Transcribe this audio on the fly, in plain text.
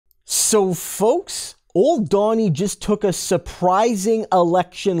So, folks, old Donnie just took a surprising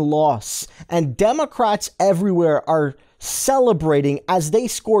election loss, and Democrats everywhere are celebrating as they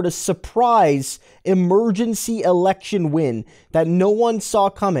scored a surprise emergency election win that no one saw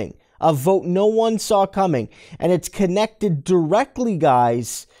coming, a vote no one saw coming, and it's connected directly,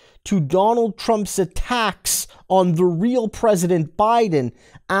 guys, to Donald Trump's attacks on the real President Biden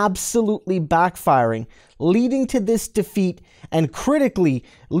absolutely backfiring, leading to this defeat and critically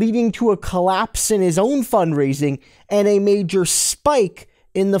leading to a collapse in his own fundraising and a major spike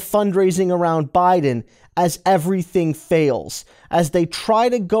in the fundraising around Biden as everything fails, as they try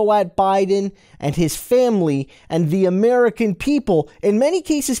to go at Biden and his family and the American people, in many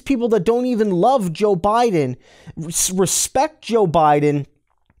cases people that don't even love Joe Biden, respect Joe Biden,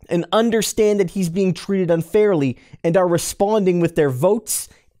 and understand that he's being treated unfairly and are responding with their votes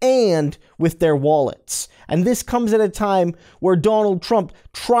and with their wallets. And this comes at a time where Donald Trump,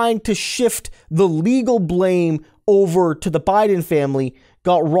 trying to shift the legal blame over to the Biden family,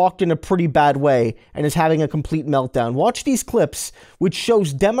 got rocked in a pretty bad way and is having a complete meltdown. Watch these clips, which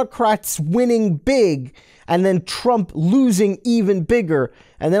shows Democrats winning big and then Trump losing even bigger.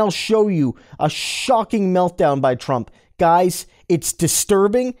 And then I'll show you a shocking meltdown by Trump. Guys, it's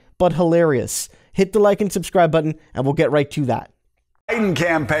disturbing, but hilarious. Hit the like and subscribe button, and we'll get right to that. Biden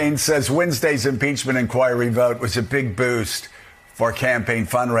campaign says Wednesday's impeachment inquiry vote was a big boost for campaign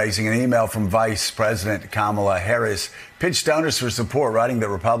fundraising. An email from Vice President Kamala Harris pitched donors for support, writing that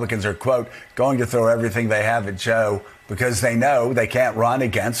Republicans are, quote, going to throw everything they have at Joe because they know they can't run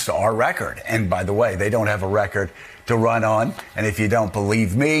against our record. And by the way, they don't have a record to run on. And if you don't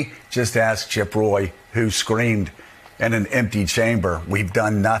believe me, just ask Chip Roy, who screamed in an empty chamber, "We've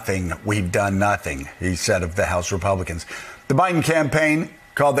done nothing. We've done nothing," he said of the House Republicans. The Biden campaign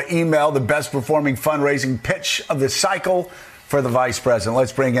called the email the best performing fundraising pitch of the cycle for the vice president.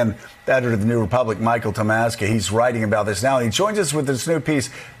 Let's bring in the editor of the New Republic, Michael Tomaska. He's writing about this now, and he joins us with this new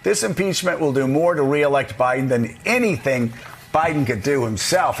piece. This impeachment will do more to reelect Biden than anything Biden could do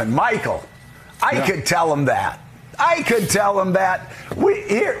himself. And Michael, I could tell him that. I could tell him that.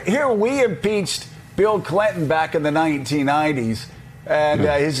 We impeached Bill Clinton back in the 1990s, and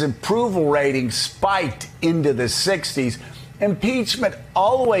his approval rating spiked into the 60s. Impeachment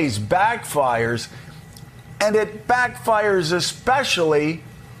always backfires, and it backfires especially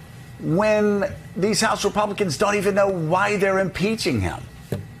when these House Republicans don't even know why they're impeaching him.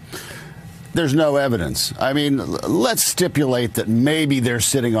 There's no evidence. I mean, let's stipulate that maybe they're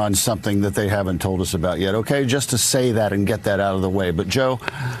sitting on something that they haven't told us about yet, okay? Just to say that and get that out of the way. But, Joe,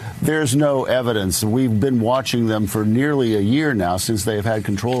 there's no evidence. We've been watching them for nearly a year now since they've had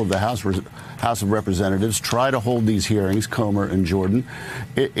control of the House of Representatives, try to hold these hearings, Comer and Jordan.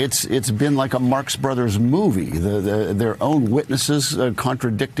 It's been like a Marx Brothers movie, their own witnesses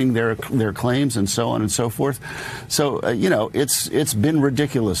contradicting their claims and so on and so forth. So, it's been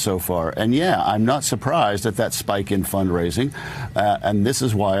ridiculous so far. And, yeah, I'm not surprised at that spike in fundraising. And this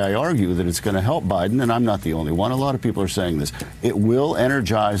is why I argue that it's going to help Biden. And I'm not the only one. A lot of people are saying this. It will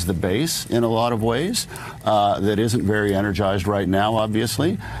energize the base in a lot of ways that isn't very energized right now,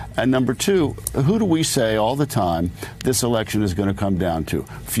 obviously. And number two, who do we say all the time this election is going to come down to?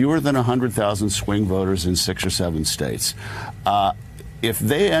 Fewer than 100,000 swing voters in 6 or 7 states. If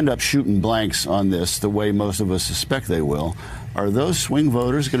they end up shooting blanks on this the way most of us suspect they will, are those swing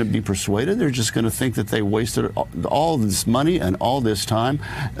voters going to be persuaded? They're just going to think that they wasted all this money and all this time.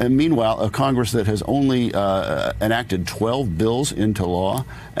 And meanwhile, a Congress that has only enacted 12 bills into law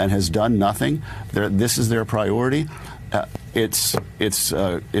and has done nothing, this is their priority. It's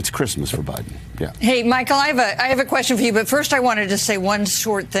Christmas for Biden. Yeah. Hey, Michael, I have a question for you, but first I wanted to say one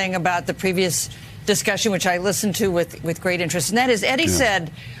short thing about the previous discussion, which I listened to with great interest, and that is Eddie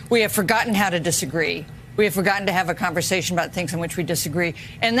said we have forgotten how to disagree. We have forgotten to have a conversation about things on which we disagree,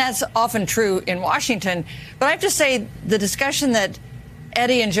 and that's often true in Washington. But I have to say the discussion that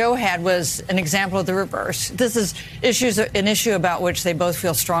Eddie and Joe had was an example of the reverse. This is an issue about which they both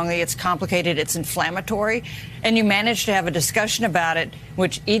feel strongly. It's complicated. It's inflammatory. And you managed to have a discussion about it,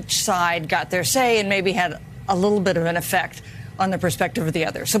 which each side got their say and maybe had a little bit of an effect on the perspective of the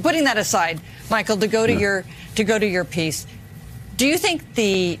other. So putting that aside, Michael, to go to your piece, do you think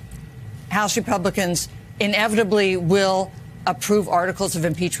the House Republicans inevitably will approve articles of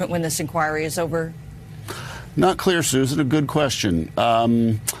impeachment when this inquiry is over? Not clear, Susan. A good question.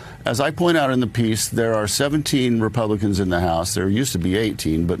 As I point out in the piece, there are 17 Republicans in the House. There used to be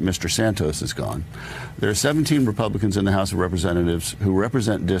 18, but Mr. Santos is gone. There are 17 Republicans in the House of Representatives who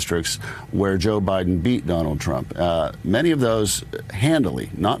represent districts where Joe Biden beat Donald Trump. Many of those handily,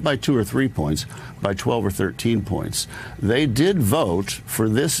 not by 2 or 3 points, by 12 or 13 points. They did vote for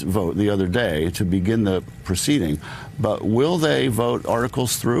this vote the other day to begin the proceeding, but will they vote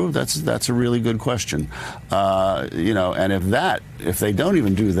articles through? That's a really good question. You know, and if they don't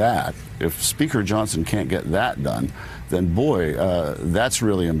even do that, if Speaker Johnson can't get that done, then boy, that's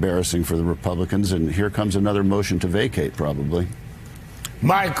really embarrassing for the Republicans. And here comes another motion to vacate, probably.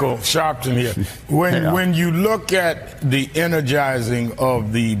 Michael Sharpton here. When you look at the energizing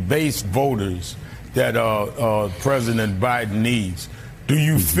of the base voters that President Biden needs, do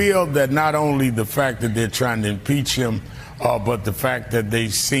you feel that not only the fact that they're trying to impeach him, but the fact that they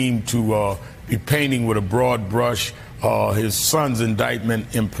seem to be painting with a broad brush his son's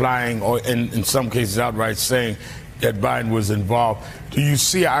indictment, implying, or in some cases outright saying, that Biden was involved? Do you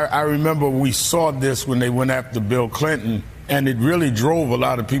see, I remember we saw this when they went after Bill Clinton, and it really drove a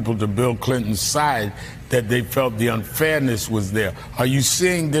lot of people to Bill Clinton's side, that they felt the unfairness was there. Are you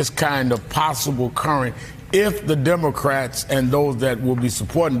seeing this kind of possible current if the Democrats and those that will be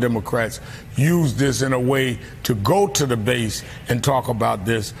supporting Democrats use this in a way to go to the base and talk about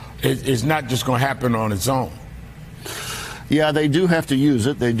this? It's not just going to happen on its own. Yeah, they do have to use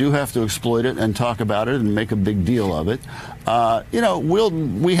it. They do have to exploit it and talk about it and make a big deal of it. You know,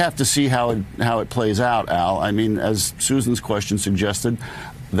 we have to see how it plays out, Al. I mean, as Susan's question suggested,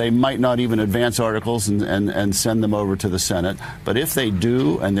 they might not even advance articles and send them over to the Senate. But if they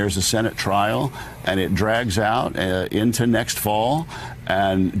do, and there's a Senate trial, and it drags out into next fall,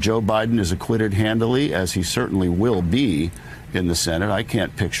 and Joe Biden is acquitted handily, as he certainly will be in the Senate, I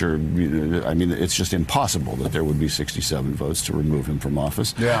can't picture, I mean, it's just impossible that there would be 67 votes to remove him from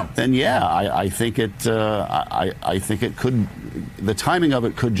office. Yeah. Then, yeah, I think it could, the timing of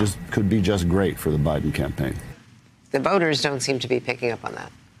it could be just great for the Biden campaign. The voters don't seem to be picking up on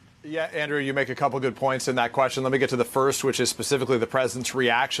that. Yeah, Andrew, you make a couple good points in that question. Let me get to the first, which is specifically the president's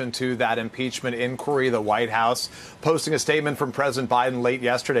reaction to that impeachment inquiry. The White House posting a statement from President Biden late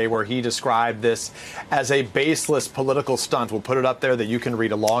yesterday where he described this as a baseless political stunt. We'll put it up there that you can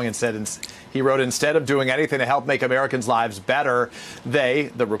read along. And said he wrote, instead of doing anything to help make Americans' lives better,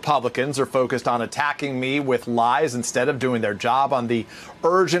 they, the Republicans, are focused on attacking me with lies instead of doing their job on the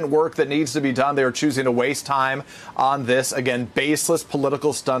urgent work that needs to be done. They are choosing to waste time on this, again, baseless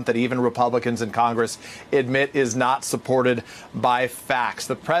political stunt that even Republicans in Congress admit is not supported by facts.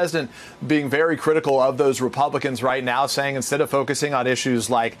 The president being very critical of those Republicans right now, saying instead of focusing on issues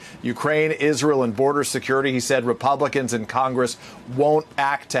like Ukraine, Israel, and border security, he said Republicans in Congress won't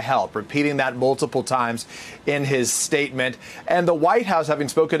act to help, repeating that multiple times in his statement. And the White House, having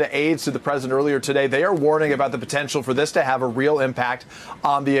spoken to aides to the president earlier today, they are warning about the potential for this to have a real impact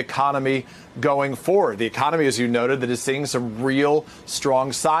on the economy going forward. The economy, as you noted, that is seeing some real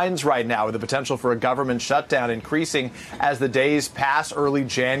strong signs right now, with the potential for a government shutdown increasing as the days pass. Early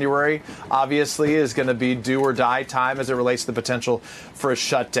January, obviously, is going to be do or die time as it relates to the potential for a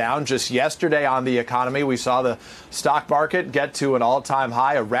shutdown. Just yesterday on the economy, we saw the stock market get to an all-time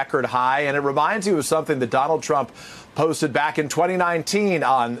high, a record high, and it reminds you of something that Donald Trump posted back in 2019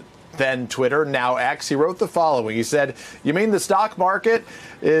 on then Twitter, now X. He wrote the following. He said, "You mean the stock market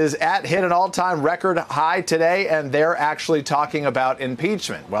is hit an all-time record high today, and they're actually talking about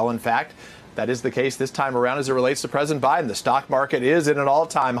impeachment?" Well, in fact, that is the case this time around as it relates to President Biden. The stock market is at an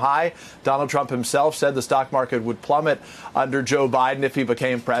all-time high. Donald Trump himself said the stock market would plummet under Joe Biden if he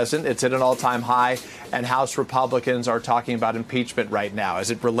became president. It's at an all-time high, and House Republicans are talking about impeachment right now. As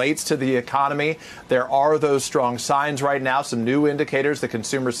it relates to the economy, there are those strong signs right now, some new indicators. The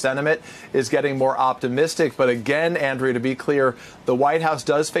consumer sentiment is getting more optimistic. But again, Andrea, to be clear, the White House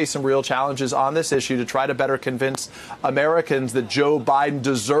does face some real challenges on this issue to try to better convince Americans that Joe Biden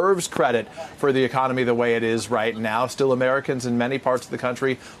deserves credit for the economy the way it is right now. Still, Americans in many parts of the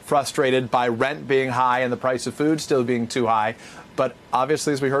country frustrated by rent being high and the price of food still being too high. But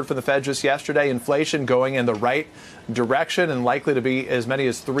obviously, as we heard from the Fed just yesterday, inflation going in the right direction and likely to be as many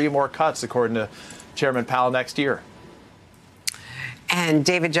as 3 more cuts, according to Chairman Powell, next year. And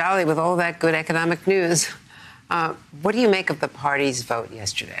David Jolly, with all that good economic news, what do you make of the party's vote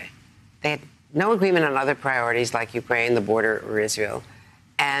yesterday? They had no agreement on other priorities like Ukraine, the border, or Israel.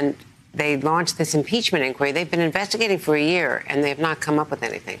 And they launched this impeachment inquiry. They've been investigating for a year, and they have not come up with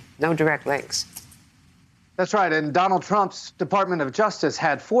anything. No direct links. That's right. And Donald Trump's Department of Justice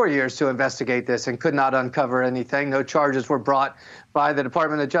had 4 years to investigate this and could not uncover anything. No charges were brought by the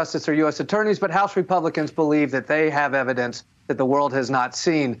Department of Justice or U.S. attorneys, but House Republicans believe that they have evidence that the world has not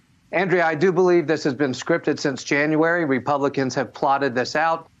seen. Andrea, I do believe this has been scripted since January. Republicans have plotted this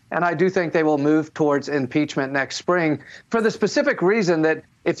out, and I do think they will move towards impeachment next spring for the specific reason that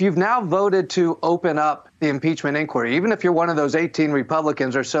if you've now voted to open up the impeachment inquiry, even if you're one of those 18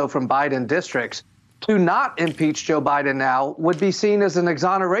 Republicans or so from Biden districts, to not impeach Joe Biden now would be seen as an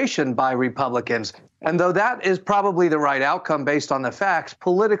exoneration by Republicans. And though that is probably the right outcome based on the facts,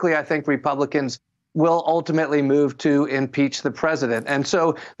 politically, I think Republicans will ultimately move to impeach the president. And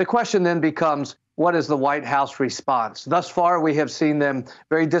so the question then becomes, what is the White House response? Thus far, we have seen them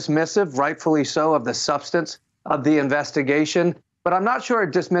very dismissive, rightfully so, of the substance of the investigation. But I'm not sure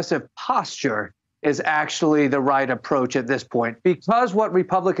a dismissive posture is actually the right approach at this point. Because what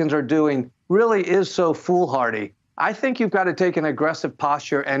Republicans are doing really is so foolhardy, I think you've got to take an aggressive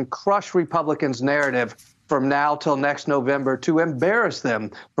posture and crush Republicans' narrative from now till next November to embarrass them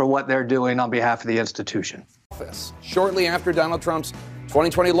for what they're doing on behalf of the institution. Shortly after Donald Trump's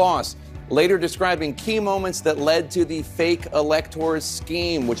 2020 loss, later describing key moments that led to the fake electors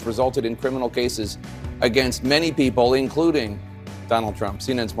scheme, which resulted in criminal cases against many people, including Donald Trump.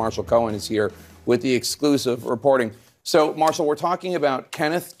 CNN's Marshall Cohen is here with the exclusive reporting. So, Marshall, we're talking about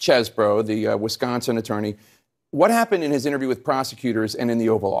Kenneth Chesebro, the Wisconsin attorney. What happened in his interview with prosecutors and in the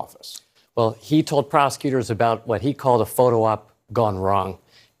Oval Office? Well, he told prosecutors about what he called a photo op gone wrong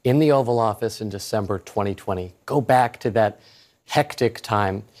in the Oval Office in December 2020. Go back to that hectic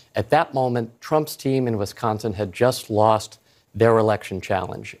time. At that moment, Trump's team in Wisconsin had just lost their election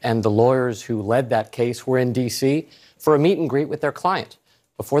challenge, and the lawyers who led that case were in D.C. for a meet and greet with their client.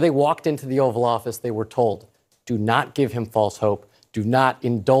 Before they walked into the Oval Office, they were told, do not give him false hope. Do not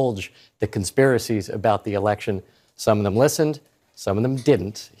indulge the conspiracies about the election. Some of them listened, some of them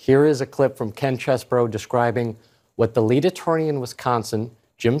didn't. Here is a clip from Ken Chesebro describing what the lead attorney in Wisconsin,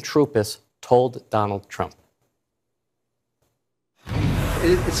 Jim Troupis, told Donald Trump.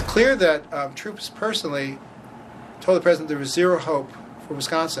 It's clear that Troupis personally told the president there was zero hope for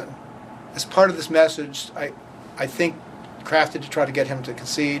Wisconsin. As part of this message, I think crafted to try to get him to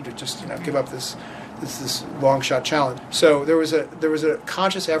concede or just give up this long shot challenge. So there was a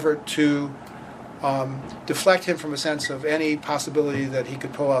conscious effort to deflect him from a sense of any possibility that he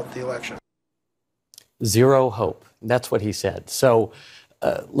could pull out the election. Zero hope. That's what he said. So,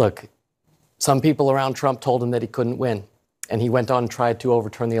 look, some people around Trump told him that he couldn't win, and he went on and tried to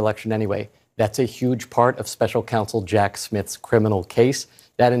overturn the election anyway. That's a huge part of special counsel Jack Smith's criminal case.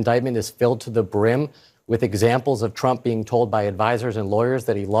 That indictment is filled to the brim with examples of Trump being told by advisors and lawyers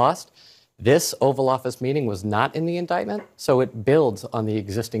that he lost. This Oval Office meeting was not in the indictment, so it builds on the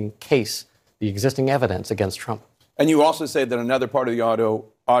existing case, the existing evidence against Trump. And you also say that another part of the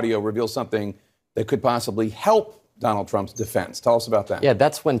audio reveals something that could possibly help Donald Trump's defense. Tell us about that. Yeah,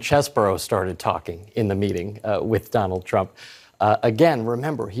 that's when Chesebro started talking in the meeting with Donald Trump. Again,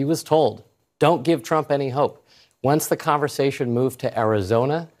 remember, he was told, don't give Trump any hope. Once the conversation moved to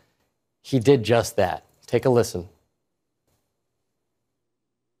Arizona, he did just that. Take a listen.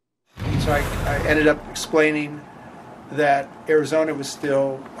 So I ended up explaining that Arizona was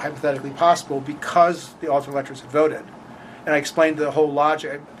still hypothetically possible because the alternate electors had voted. And I explained the whole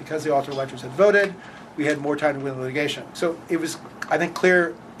logic. Because the alternate electors had voted, we had more time to win the litigation. So it was, I think,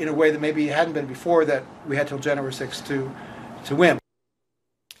 clear in a way that maybe it hadn't been before that we had till January 6th to win.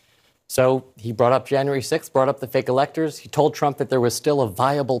 So he brought up January 6th, brought up the fake electors. He told Trump that there was still a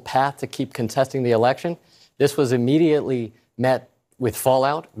viable path to keep contesting the election. This was immediately met with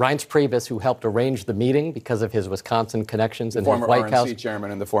fallout. Reince Priebus, who helped arrange the meeting because of his Wisconsin connections and his White House. Former RNC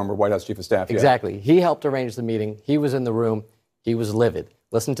chairman and the former White House chief of staff. Exactly. Yeah. He helped arrange the meeting. He was in the room. He was livid.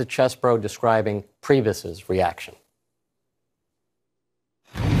 Listen to Chesebro describing Priebus's reaction.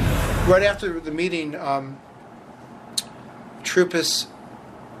 Right after the meeting, Troupis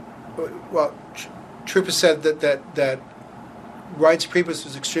said that Reince Priebus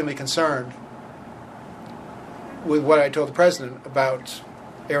was extremely concerned with what I told the president about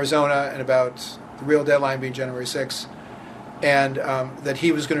Arizona and about the real deadline being January 6th, and that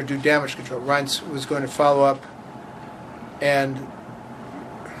he was going to do damage control. Reince was going to follow up and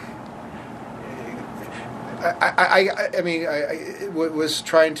I was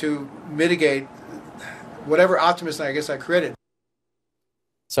trying to mitigate whatever optimism I guess I created.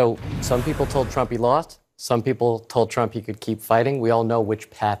 So some people told Trump he lost. Some people told Trump he could keep fighting. We all know which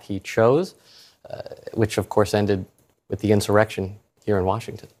path he chose, which, of course, ended with the insurrection here in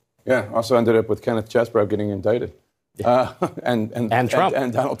Washington. Yeah, also ended up with Kenneth Chesebro getting indicted. Yeah. And Trump.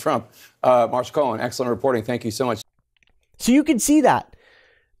 And Donald Trump. Marshall Cohen, excellent reporting. Thank you so much. So you can see that.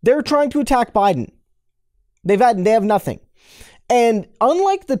 They're trying to attack Biden. They have nothing. And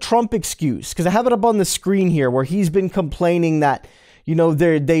unlike the Trump excuse, because I have it up on the screen here, where he's been complaining that, You know,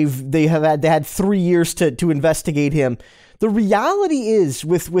 they had 3 years to investigate him. The reality is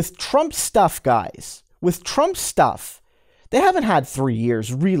with Trump stuff, guys, with Trump stuff, they haven't had 3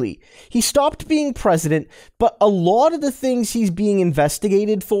 years, really. He stopped being president, but a lot of the things he's being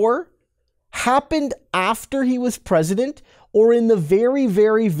investigated for happened after he was president or in the very,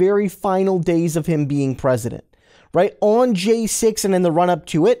 very, very final days of him being president, right? On J6 and in the run-up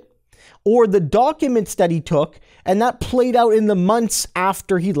to it, or the documents that he took, and that played out in the months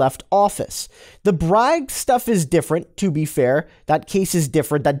after he left office. The Bragg stuff is different, to be fair. That case is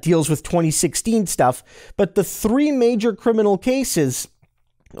different. That deals with 2016 stuff. But the 3 major criminal cases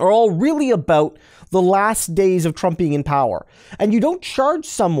are all really about the last days of Trump being in power. And you don't charge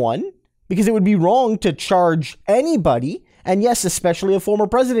someone, because it would be wrong to charge anybody. And yes, especially a former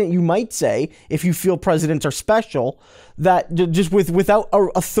president, you might say, if you feel presidents are special, that just without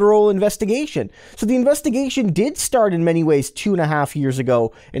a thorough investigation. So the investigation did start in many ways 2.5 years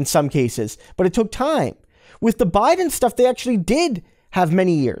ago in some cases, but it took time. With the Biden stuff, they actually did have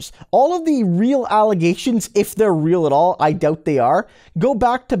many years. All of the real allegations, if they're real at all, I doubt they are, go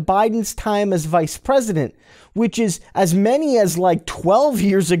back to Biden's time as vice president, which is as many as like 12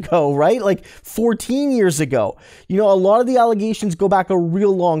 years ago, right? Like 14 years ago. You know, a lot of the allegations go back a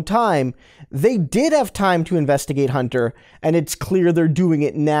real long time. They did have time to investigate Hunter, and it's clear they're doing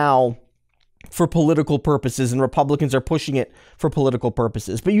it now for political purposes, and Republicans are pushing it for political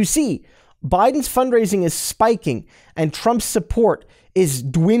purposes. But you see, Biden's fundraising is spiking, and Trump's support is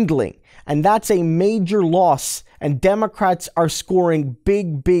dwindling, and that's a major loss, and Democrats are scoring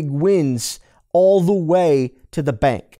big, big wins all the way to the bank.